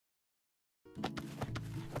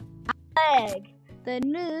leg. The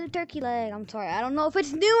new turkey leg. I'm sorry, I don't know if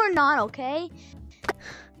it's new or not, okay?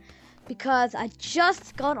 Because I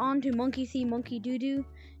just got onto Monkey See, Monkey Doo Doo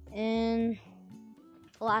in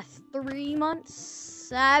the last 3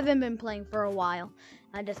 months. I haven't been playing for a while.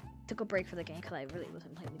 I just took a break for the game because I really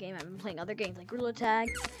wasn't playing the game. I've been playing other games like Gorilla Tag,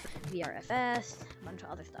 VRFS, a bunch of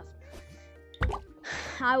other stuff.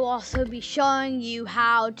 I will also be showing you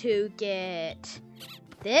how to get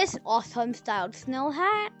this awesome styled Snell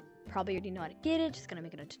hat. Probably already know how to get it. Just gonna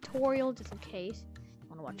make it a tutorial just in case you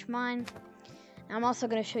want to watch mine. And I'm also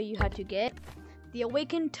gonna show you how to get the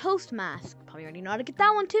Awakened Toast Mask. Probably already know how to get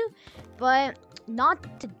that one too, but not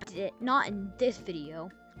in this video.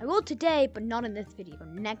 I will today, but not in this video.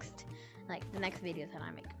 Next, like the next videos that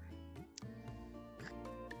I make.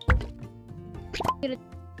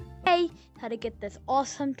 Today, how to get this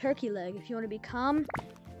awesome turkey leg if you want to become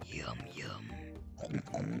yum yum.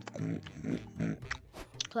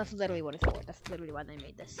 So that's literally what it's for. That's literally why they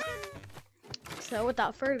made this. So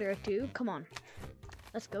without further ado, come on,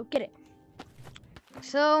 let's go get it.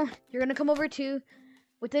 So you're gonna come over to,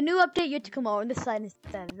 with the new update, you have to come over on this side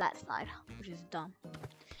instead of that side, which is dumb.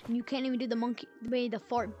 And you can't even do the monkey, the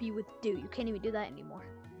fart be with do. You can't even do that anymore.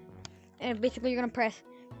 And basically, you're gonna press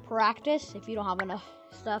practice if you don't have enough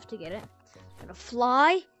stuff to get it. You're gonna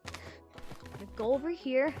fly. You're gonna go over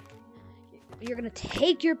here. You're gonna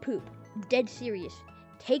take your poop. I'm dead serious.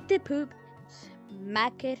 Take the poop,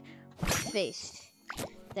 smack it with the face.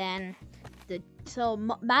 Then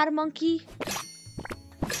Mad Monkey,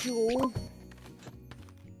 Jewel,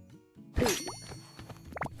 poop.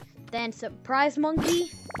 Then Surprise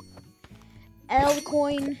Monkey, L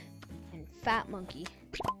Coin, and Fat Monkey.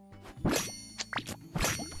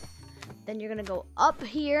 Then you're gonna go up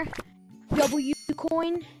here, W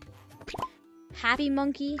Coin, Happy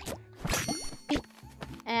Monkey,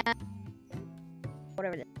 and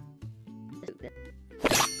whatever it is.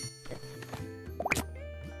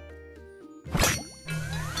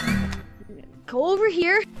 Go over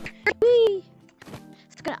here. Whee!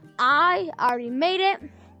 It's gonna. I already made it.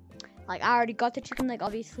 Like, I already got the chicken leg,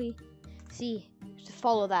 obviously. See, just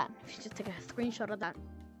follow that. Just take a screenshot of that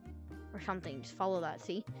or something. Just follow that.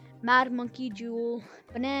 See, Mad Monkey, Jewel,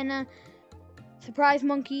 Banana, Surprise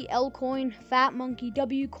Monkey, L Coin, Fat Monkey,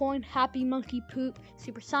 W Coin, Happy Monkey, Poop,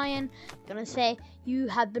 Super Saiyan. Gonna say you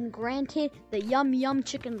have been granted the Yum Yum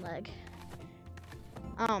chicken leg.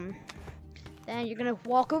 Then you're gonna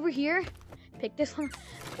walk over here, pick this one,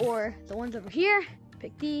 or the ones over here.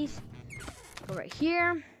 Pick these. Go right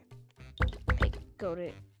here. Go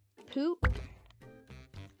to Poop.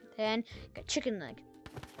 Then got chicken leg.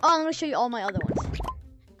 Oh, I'm gonna show you all my other ones.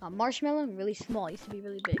 Got Marshmallow, really small. Used to be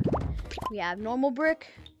really big. We have normal brick,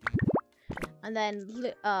 and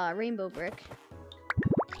then rainbow brick,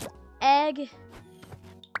 egg,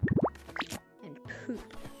 and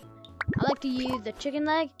poop. I like to use the chicken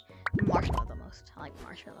leg and marshmallow the most. I like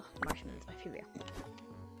marshmallow. Marshmallow is my favorite.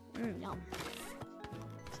 Yum.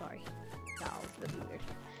 Sorry, that was really weird.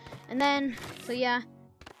 And then, so yeah,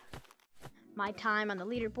 my time on the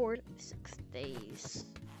leaderboard, 6 days.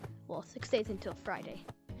 Well, 6 days until Friday.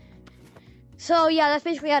 So yeah, that's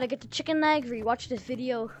basically how to get the chicken leg. Rewatch this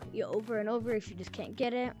video over and over if you just can't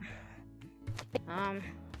get it. I'm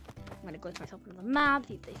gonna glitch myself into the map,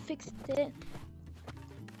 see if they fixed it.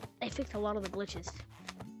 They fixed a lot of the glitches.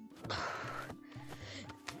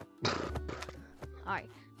 Alright,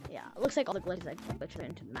 yeah, it looks like all the glitches I glitched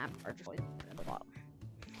into the map are just always at the bottom.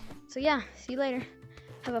 So yeah, see you later.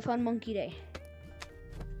 Have a fun monkey day.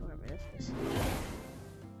 Whatever this is.